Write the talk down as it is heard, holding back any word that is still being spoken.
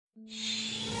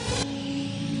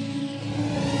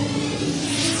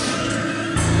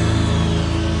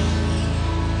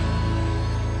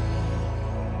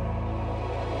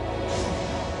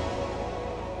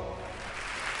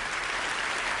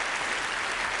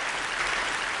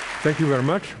Thank you very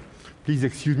much. Please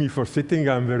excuse me for sitting,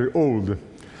 I'm very old.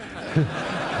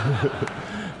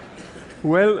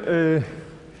 Well,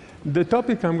 the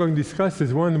topic I'm going to discuss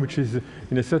is one which is,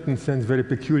 in a certain sense, very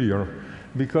peculiar,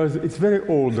 because it's very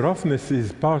old. Roughness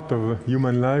is part of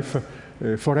human life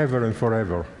forever and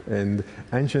forever, and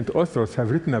ancient authors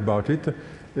have written about it.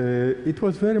 It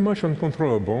was very much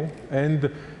uncontrollable,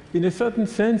 and in a certain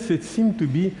sense, it seemed to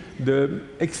be the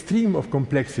extreme of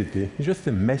complexity. It's just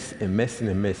a mess, and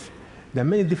a mess. There are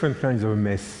many different kinds of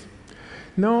mess.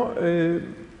 Now,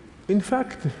 in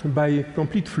fact, by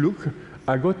complete fluke,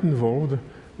 I got involved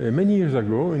many years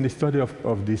ago in the study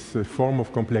of this form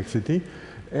of complexity,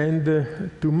 and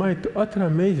to my utter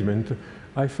amazement,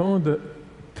 I found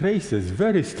traces,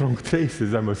 very strong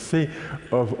traces, I must say,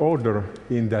 of order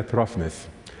in that roughness.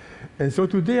 And so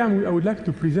today I would like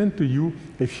to present to you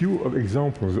a few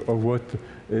examples of what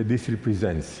this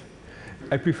represents.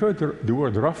 I prefer the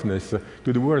word roughness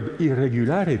to the word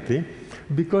irregularity,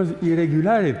 because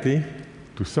irregularity,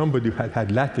 to somebody who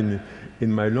had Latin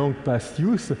in my long past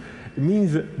youth,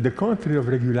 means the contrary of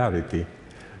regularity.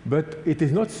 But it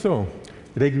is not so.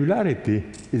 Regularity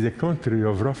is a contrary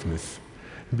of roughness,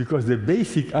 because the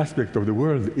basic aspect of the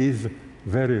world is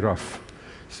very rough.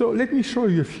 So let me show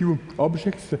you a few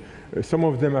objects, some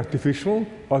of them artificial,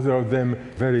 other of them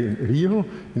very real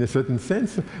in a certain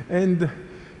sense. And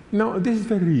now this is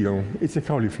very real. It's a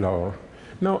cauliflower.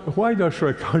 Now, why do I show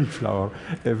a cauliflower,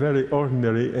 a very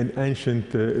ordinary and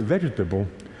ancient vegetable?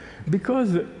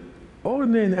 Because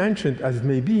ordinary and ancient as it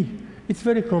may be, it's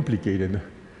very complicated.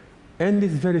 And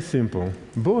it's very simple,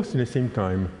 both in the same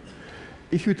time.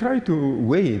 If you try to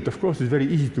weigh it, of course, it's very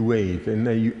easy to weigh it, and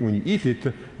when you eat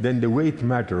it, then the weight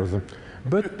matters.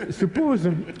 But suppose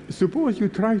you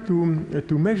try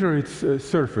to measure its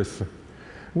surface.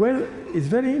 Well, it's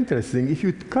very interesting. If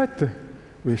you cut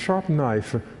with a sharp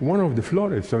knife one of the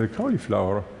florets of a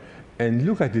cauliflower and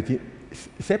look at it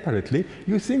separately,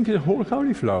 you think it's a whole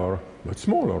cauliflower, but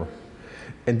smaller.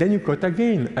 And then you cut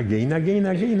again, and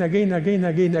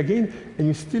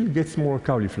you still get small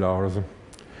cauliflowers.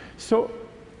 So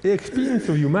the experience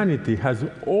of humanity has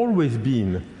always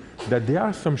been that there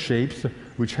are some shapes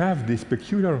which have this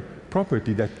peculiar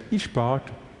property that each part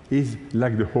is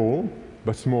like the whole,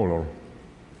 but smaller.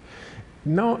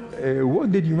 Now,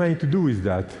 what did humanity do with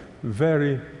that?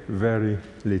 Very, very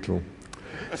little.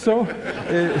 So,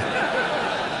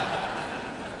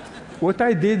 what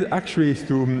I did actually is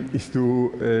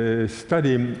to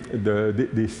study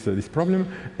this problem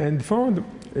and found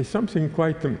something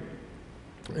quite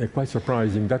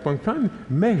surprising, that one can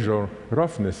measure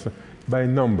roughness by a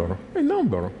number.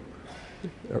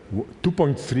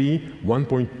 2.3,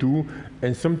 1.2,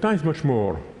 and sometimes much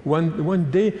more. One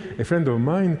day, a friend of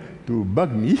mine, to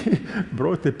bug me,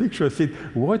 brought a picture and said,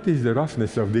 what is the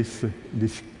roughness of this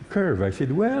curve? I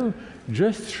said, well,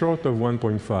 just short of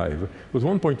 1.5. It was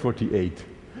 1.48.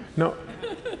 Now,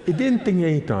 it didn't take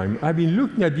any time. I've been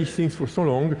looking at these things for so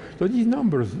long, so these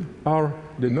numbers are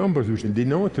the numbers which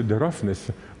denote the roughness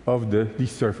of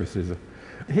these surfaces.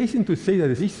 I hasten to say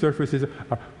that these surfaces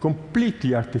are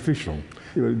completely artificial.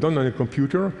 They were done on a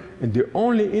computer, and the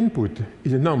only input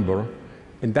is a number,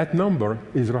 and that number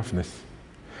is roughness.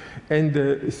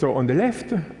 And so on the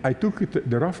left, I took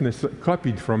the roughness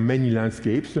copied from many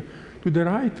landscapes. To the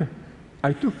right,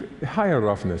 I took higher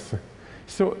roughness.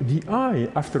 So the eye,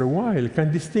 after a while,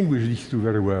 can distinguish these two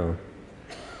very well.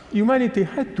 Humanity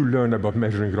had to learn about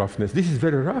measuring roughness. This is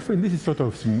very rough, and this is sort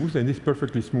of smooth, and this is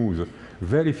perfectly smooth.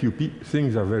 Very few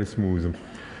things are very smooth.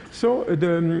 So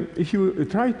if you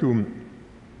try to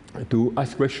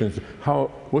ask questions,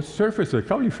 what surface of a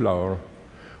cauliflower?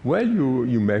 Well,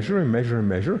 you measure and measure and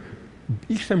measure.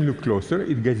 Each time you look closer,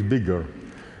 it gets bigger,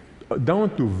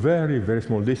 down to very, very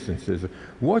small distances.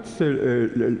 What's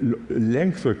the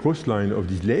length of the coastline of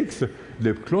these lakes?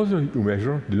 The closer you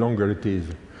measure, the longer it is.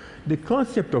 The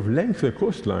concept of length of the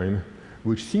coastline,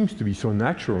 which seems to be so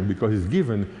natural because it's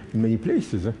given in many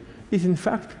places, is in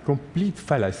fact complete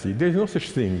fallacy. There's no such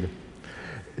thing.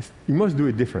 You must do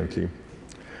it differently.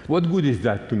 What good is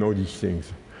that to know these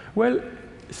things? Well,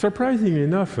 surprisingly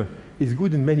enough, it's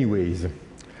good in many ways.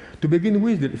 To begin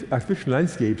with, the artificial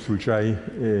landscapes, which I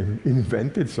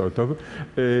invented, sort of,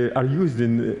 are used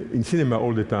in cinema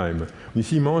all the time. When you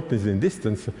see mountains in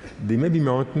distance, they may be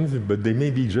mountains, but they may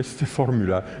be just a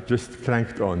formula, just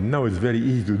cranked on. Now it's very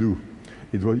easy to do.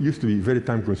 It used to be very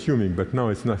time-consuming, but now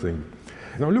it's nothing.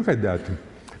 Now look at that.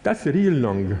 That's a real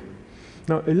lung.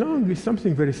 Now, a lung is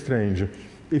something very strange.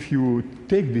 If you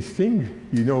take this thing,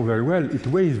 you know very well, it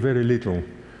weighs very little.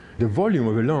 The volume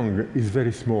of a lung is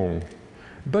very small.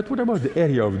 But what about the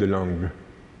area of the lung?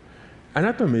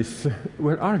 Anatomists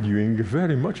were arguing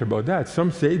very much about that.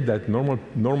 Some say that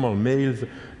normal male's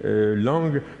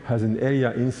lung has an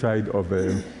area inside of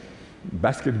a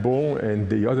basketball, and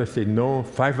the others say no,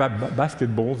 5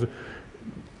 basketballs.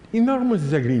 Enormous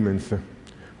disagreements.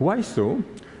 Why so?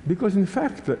 Because in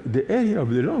fact, the area of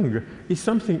the lung is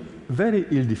something very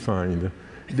ill-defined.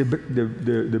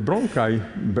 The bronchi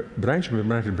branch,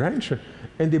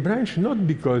 and they branch not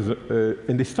because,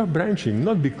 and they stop branching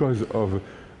not because of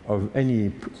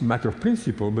any matter of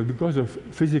principle, but because of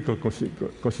physical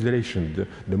consideration,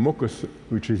 the mucus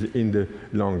which is in the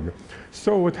lung.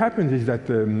 So what happens is that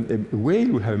a whale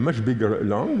will have a much bigger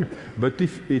lung, but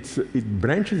if it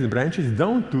branches and branches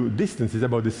down to distances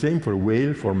about the same for a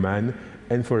whale, for man,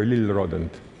 and for a little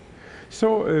rodent.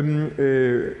 So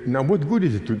now what good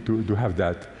is it to have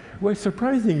that? Well,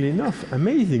 surprisingly enough,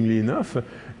 amazingly enough,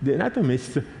 the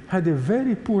anatomists had a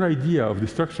very poor idea of the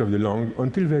structure of the lung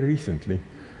until very recently.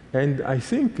 And I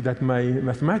think that my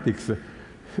mathematics,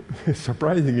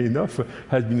 surprisingly enough,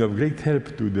 has been of great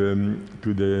help to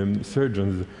the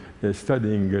surgeons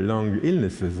studying lung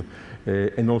illnesses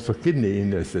and also kidney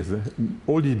illnesses.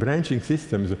 All these branching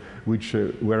systems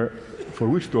for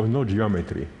which there was no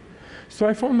geometry. So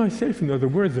I found myself, in other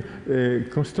words,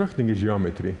 constructing a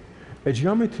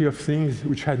geometry of things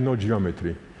which had no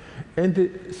geometry. And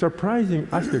the surprising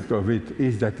aspect of it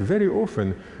is that very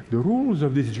often the rules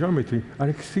of this geometry are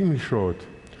extremely short.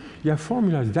 You have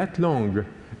formulas that long, and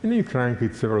then you crank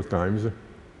it several times,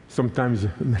 sometimes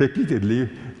repeatedly,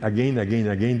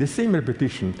 again, the same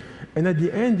repetition. And at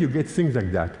the end, you get things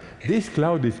like that. This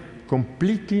cloud is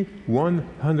completely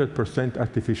 100%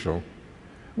 artificial.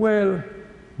 Well,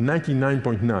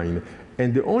 99.9.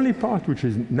 And the only part which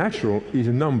is natural is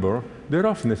a number, the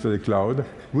roughness of the cloud,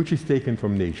 which is taken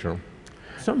from nature.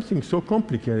 Something so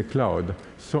complicated, a cloud,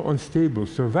 so unstable,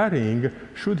 so varying,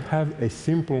 should have a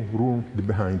simple rule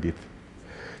behind it.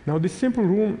 Now, this simple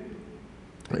rule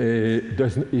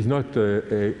is not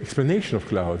an explanation of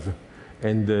clouds.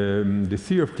 And the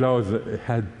theory of clouds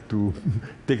had to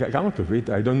take account of it.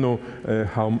 I don't know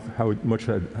how much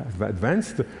I've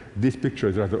advanced. This picture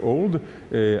is rather old.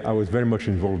 I was very much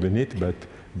involved in it, but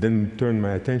then turned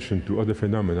my attention to other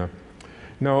phenomena.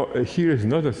 Now, here is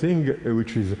another thing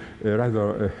which is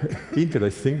rather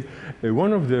interesting.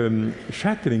 One of the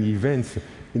shattering events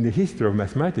in the history of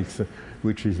mathematics,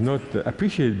 which is not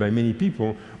appreciated by many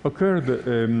people, occurred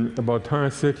about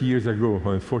 130 years ago,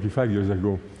 145 years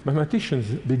ago. Mathematicians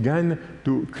began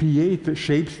to create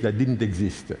shapes that didn't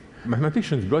exist.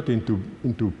 Mathematicians got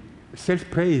into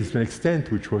self-praise to an extent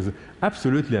which was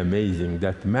absolutely amazing,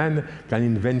 that man can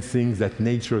invent things that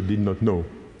nature did not know.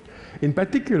 In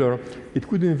particular, it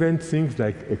could invent things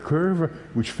like a curve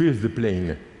which fills the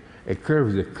plane. A curve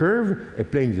is a curve, a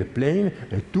plane is a plane,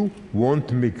 and two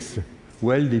won't mix.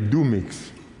 Well, they do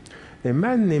mix. A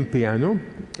man named Peano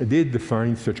did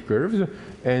find such curves,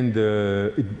 and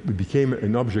it became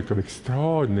an object of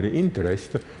extraordinary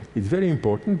interest. It's very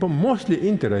important, but mostly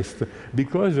interest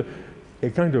because a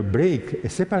kind of break, a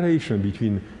separation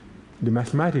between the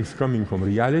mathematics coming from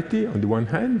reality on the one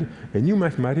hand, and new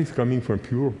mathematics coming from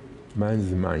pure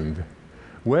man's mind.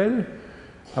 Well,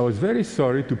 I was very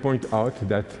sorry to point out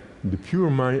that the pure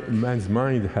man's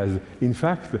mind has, in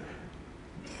fact,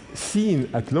 seen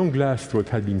at long last what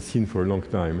had been seen for a long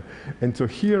time. And so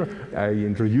here I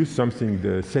introduced something,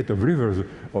 the set of rivers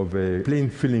of a plane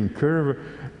filling curve,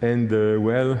 and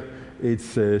well,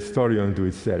 it's a story unto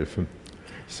itself.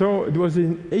 So it was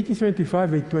in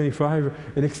 1875,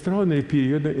 1825, an extraordinary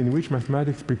period in which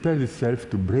mathematics prepared itself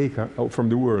to break out from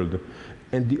the world.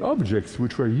 And the objects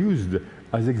which were used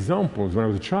as examples when I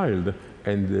was a child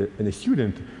and a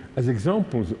student, as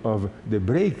examples of the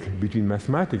break between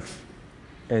mathematics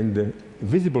and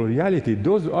visible reality,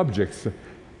 those objects,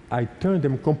 I turned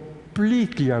them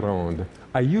completely around.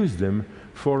 I used them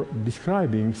for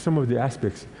describing some of the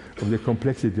aspects of the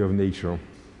complexity of nature.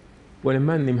 Well, a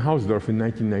man named Hausdorff in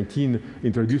 1919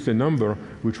 introduced a number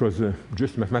which was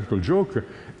just a mathematical joke,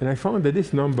 and I found that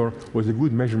this number was a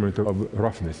good measurement of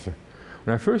roughness.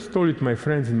 When I first told it to my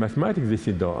friends in mathematics, they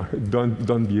said, oh,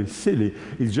 don't be silly,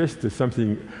 it's just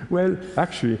something. Well,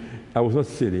 actually, I was not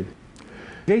silly.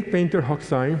 Great painter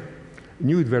Hokusai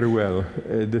knew it very well.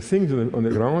 The things on the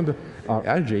ground are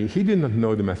algae. He did not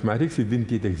know the mathematics, it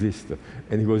didn't yet exist.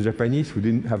 And he was Japanese who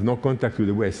didn't have no contact with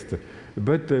the West.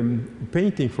 But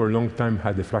painting for a long time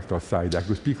had a fractal side. I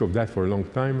could speak of that for a long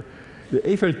time. the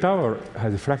Eiffel Tower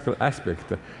has a fractal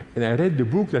aspect. And I read the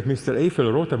book that Mr.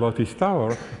 Eiffel wrote about his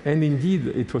tower, and indeed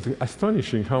it was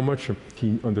astonishing how much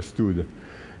he understood.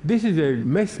 This is a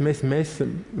mess,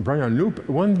 Brian loop.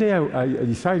 One day I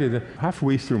decided,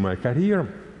 halfway through my career,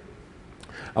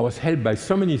 I was helped by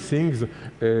so many things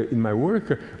in my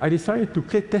work, I decided to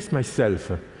test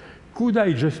myself. Could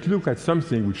I just look at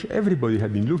something which everybody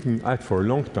had been looking at for a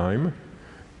long time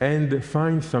and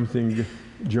find something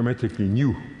geometrically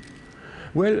new?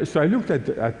 Well, so I looked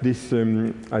at this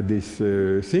thing which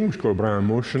is called Brownian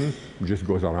motion, which just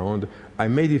goes around. I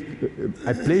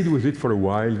played with it for a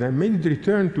while, then I made it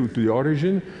return to the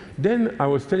origin. Then I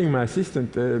was telling my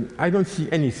assistant, I don't see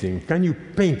anything, can you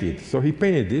paint it? So he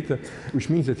painted it, which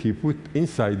means that he put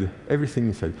everything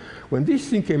inside. When this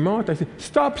thing came out, I said,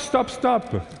 stop, stop,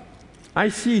 stop. I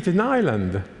see it's an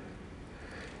island.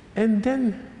 And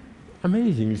then,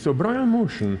 amazingly, so Brownian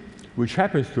motion, which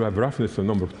happens to have roughness of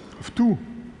number of 2,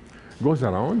 goes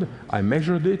around. I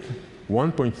measured it,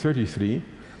 1.33,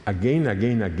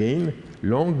 again,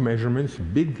 long measurements,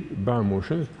 big Brownian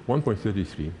motions,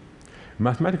 1.33.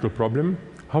 Mathematical problem,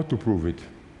 how to prove it?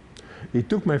 It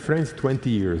took my friends 20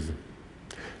 years.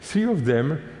 3 of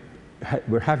them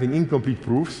were having incomplete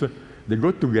proofs. They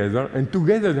got together, and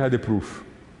together they had a proof.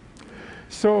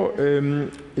 So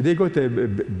they got a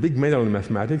big medal in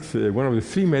mathematics, one of the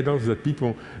 3 medals that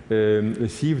people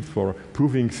received for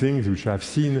proving things which I've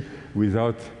seen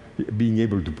without being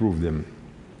able to prove them.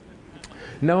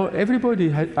 Now, everybody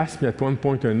had asked me at one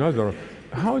point or another,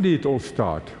 how did it all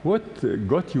start? What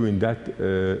got you in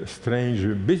that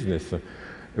strange business?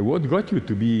 What got you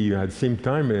to be, at the same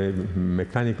time, a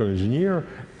mechanical engineer,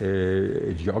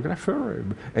 a geographer,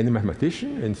 and a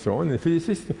mathematician, and so on, and a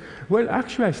physicist? Well,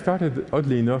 actually, I started,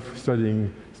 oddly enough,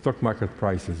 studying stock market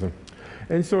prices.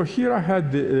 And so here I had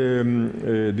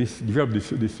developed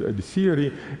this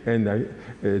theory, and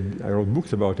I wrote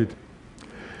books about it.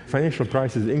 Financial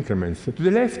prices increments. To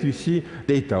the left, you see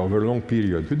data over a long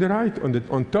period. To the right,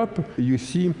 on top, you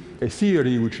see a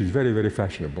theory which is very, very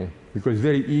fashionable, because it's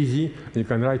very easy, and you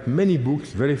can write many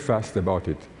books very fast about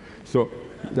it. So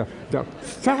there are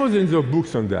thousands of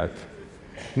books on that.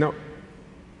 Now,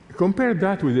 compare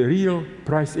that with the real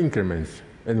price increments.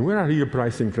 And where are real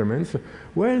price increments?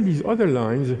 Well, these other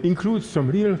lines include some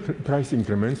real price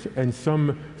increments and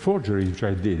some forgeries which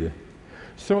I did.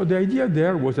 So the idea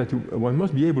there was that one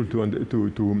must be able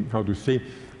to how to say,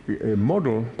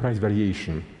 model price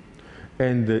variation.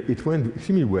 And it went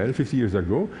extremely well 50 years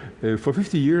ago. For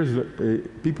 50 years,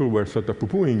 people were sort of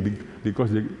poo-pooing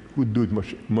because they could do it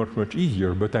much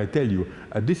easier. But I tell you,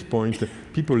 at this point,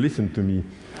 people listened to me.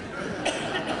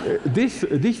 These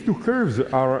 2 curves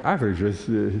are averages,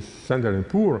 Standard &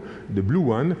 Poor, the blue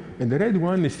one, and the red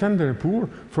one is Standard & Poor,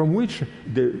 from which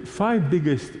the 5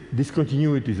 biggest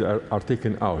discontinuities are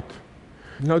taken out.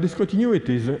 Now,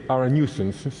 discontinuities are a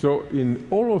nuisance, so in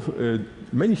all of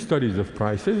many studies of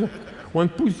prices, one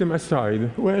puts them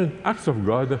aside, well, acts of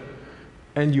God,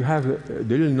 and you have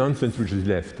the little nonsense which is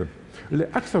left. The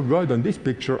acts of God on this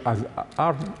picture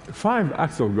are 5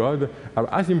 acts of God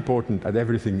are as important as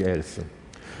everything else.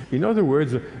 In other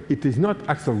words, it is not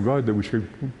acts of God which we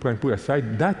can put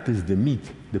aside. That is the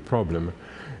meat, the problem.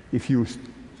 If you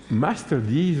master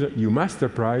these, you master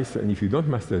price, and if you don't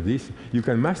master this, you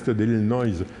can master the little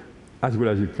noise as well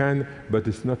as you can, but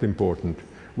it's not important.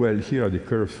 Well, here are the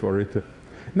curves for it.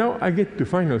 Now I get to the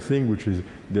final thing, which is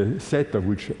the set to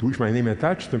which my name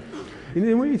attached. In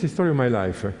a way, it's the story of my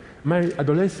life. My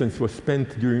adolescence was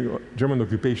spent during German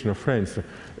occupation of France,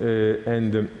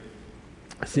 and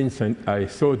since I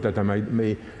thought that I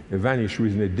may vanish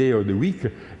within a day or the week,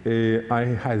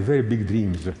 I had very big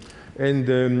dreams. And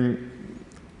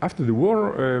after the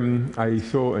war, I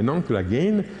saw an uncle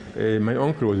again. My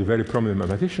uncle was a very prominent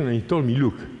mathematician, and he told me,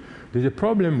 look, there's a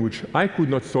problem which I could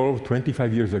not solve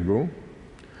 25 years ago,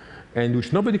 and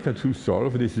which nobody can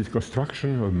solve. This is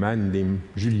construction of a man named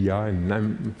Julia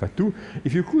and Fatou.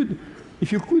 If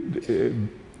you could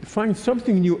find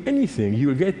something new, anything, you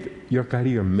will get your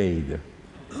career made.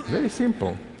 Very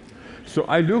simple. So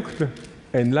I looked,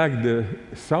 and like the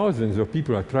thousands of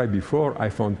people I tried before, I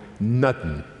found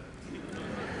nothing.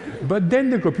 But then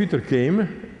the computer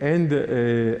came, and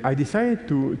I decided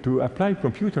to apply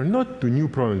computer not to new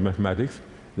problems mathematics,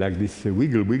 like this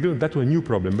wiggle, that was a new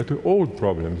problem, but to old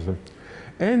problems.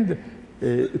 And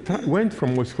went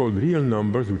from what's called real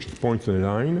numbers, which is points on a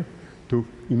line, to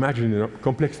imaginary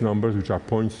complex numbers, which are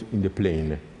points in the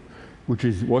plane, which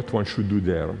is what one should do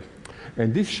there.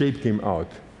 And this shape came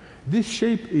out. This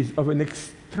shape is of an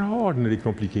extraordinary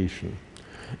complication.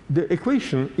 The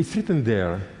equation is written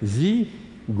there, z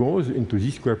goes into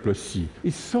z squared plus c.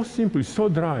 It's so simple, so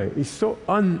dry, it's so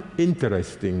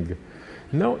uninteresting.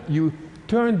 Now you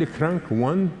turn the crank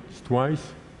once,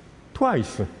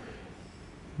 twice.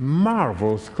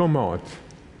 Marvels come out.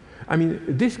 I mean,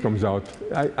 this comes out.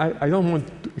 I don't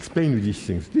want to explain you these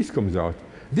things. This comes out.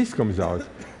 This comes out.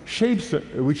 Shapes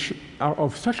which are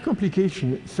of such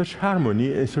complication, such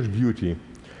harmony, and such beauty.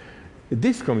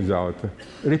 This comes out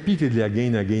repeatedly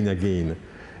again.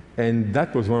 And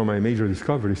that was one of my major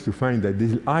discoveries, to find that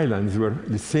these islands were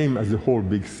the same as the whole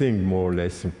big thing, more or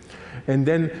less. And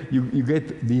then you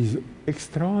get these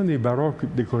extraordinary Baroque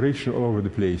decoration all over the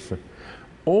place.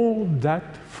 All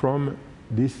that from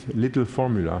this little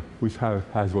formula, which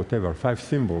has whatever, 5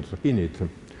 symbols in it.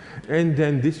 And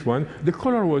then this one, the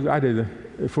color was added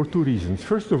for 2 reasons.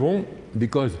 First of all,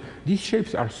 because these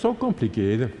shapes are so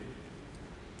complicated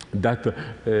that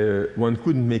one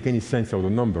couldn't make any sense of the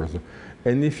numbers.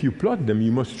 And if you plot them,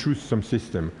 you must choose some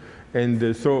system.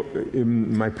 And so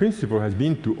my principle has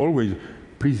been to always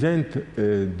present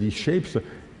these shapes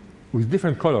with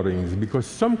different colorings, because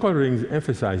some colorings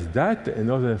emphasize that, and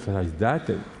others emphasize that,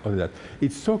 and other that.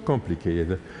 It's so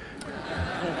complicated.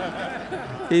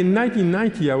 In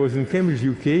 1990, I was in Cambridge,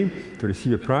 UK, to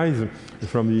receive a prize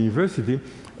from the university,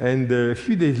 and a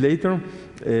few days later,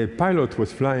 a pilot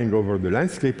was flying over the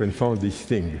landscape and found this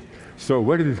thing. So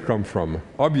where did it come from?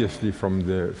 Obviously from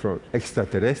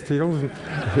extraterrestrials.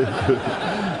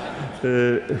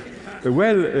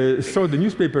 So the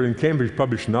newspaper in Cambridge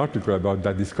published an article about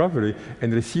that discovery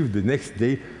and received the next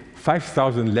day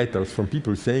 5,000 letters from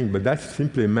people saying, but that's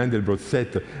simply a Mandelbro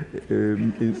set,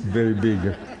 very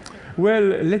big. Well,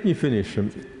 let me finish.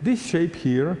 This shape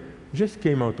here just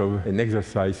came out of an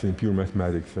exercise in pure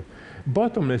mathematics.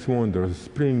 Bottomless wonders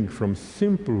spring from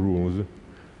simple rules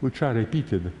which are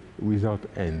repeated without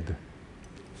end.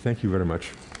 Thank you very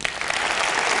much.